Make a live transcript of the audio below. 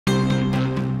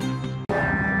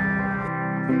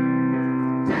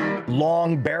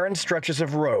Long, barren stretches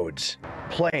of roads,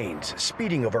 planes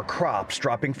speeding over crops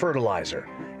dropping fertilizer,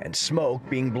 and smoke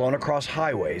being blown across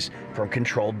highways from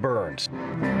controlled burns.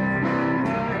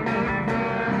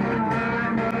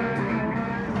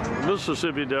 The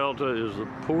Mississippi Delta is the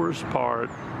poorest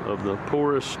part of the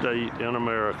poorest state in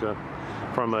America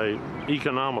from an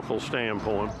economical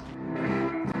standpoint.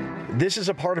 This is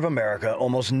a part of America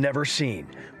almost never seen,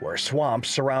 where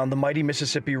swamps surround the mighty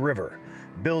Mississippi River,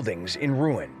 buildings in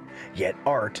ruin, yet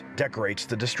art decorates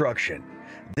the destruction.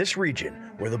 This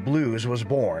region, where the blues was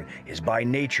born, is by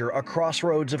nature a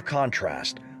crossroads of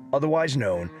contrast, otherwise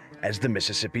known as the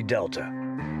Mississippi Delta.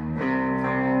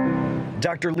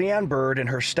 Dr. Leanne Bird and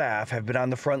her staff have been on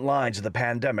the front lines of the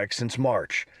pandemic since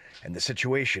March, and the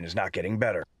situation is not getting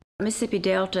better. Mississippi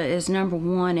Delta is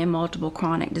 #1 in multiple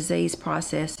chronic disease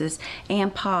processes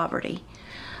and poverty,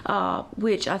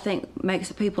 which I think makes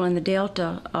the people in the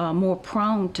Delta more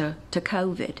prone to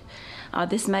COVID.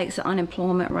 This makes the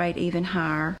unemployment rate even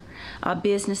higher.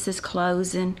 Businesses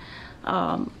closing,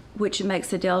 which makes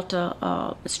the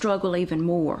Delta struggle even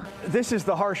more. This is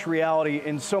the harsh reality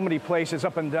in so many places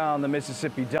up and down the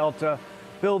Mississippi Delta.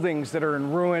 Buildings that are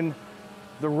in ruin,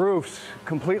 the roofs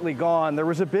completely gone. There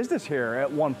was a business here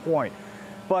at one point.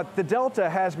 But the Delta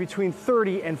has between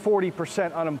 30 and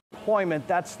 40% unemployment.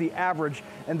 That's the average,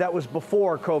 and that was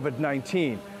before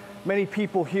COVID-19. Many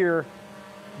people here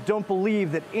don't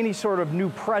believe that any sort of new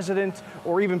president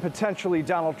or even potentially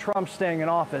Donald Trump staying in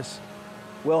office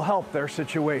will help their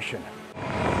situation.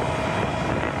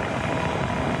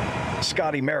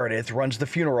 Scotty Meredith runs the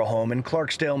funeral home in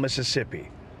Clarksdale, Mississippi.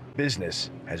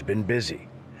 Business has been busy,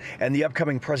 and the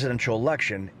upcoming presidential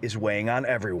election is weighing on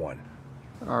everyone.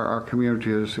 Our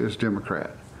community is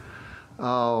Democrat.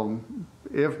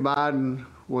 If Biden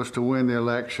was to win the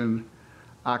election,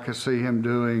 I could see him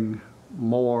doing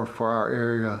more for our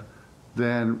area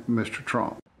than Mr.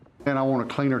 Trump. And I want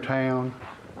a cleaner town.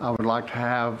 I would like to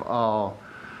have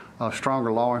a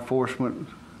stronger law enforcement.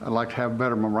 I'd like to have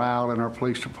better morale in our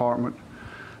police department.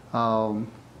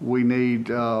 We need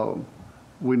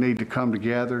to come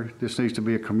together. This needs to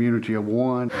be a community of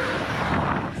one.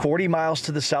 40 miles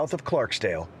to the south of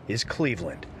Clarksdale is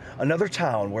Cleveland, another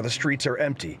town where the streets are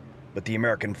empty, but the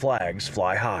American flags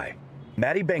fly high.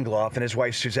 Matty Bengloff and his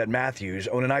wife Suzette Matthews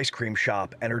own an ice cream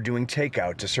shop and are doing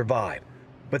takeout to survive.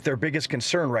 But their biggest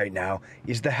concern right now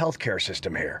is the healthcare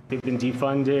system here. They've been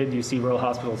defunded, you see rural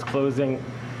hospitals closing,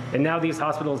 and now these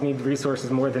hospitals need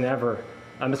resources more than ever,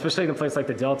 especially in a place like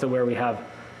the Delta where we have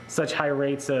such high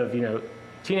rates of,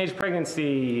 teenage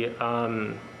pregnancy,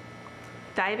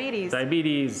 diabetes,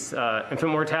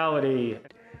 infant mortality.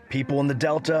 People in the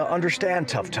Delta understand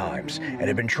tough times and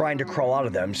have been trying to crawl out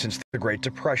of them since the Great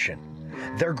Depression.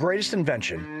 Their greatest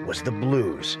invention was the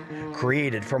blues,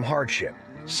 created from hardship,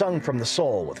 sung from the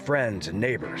soul with friends and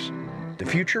neighbors. The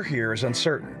future here is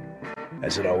uncertain,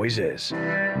 as it always is.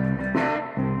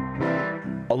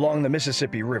 Along the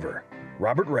Mississippi River,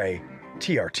 Robert Ray,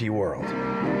 TRT World.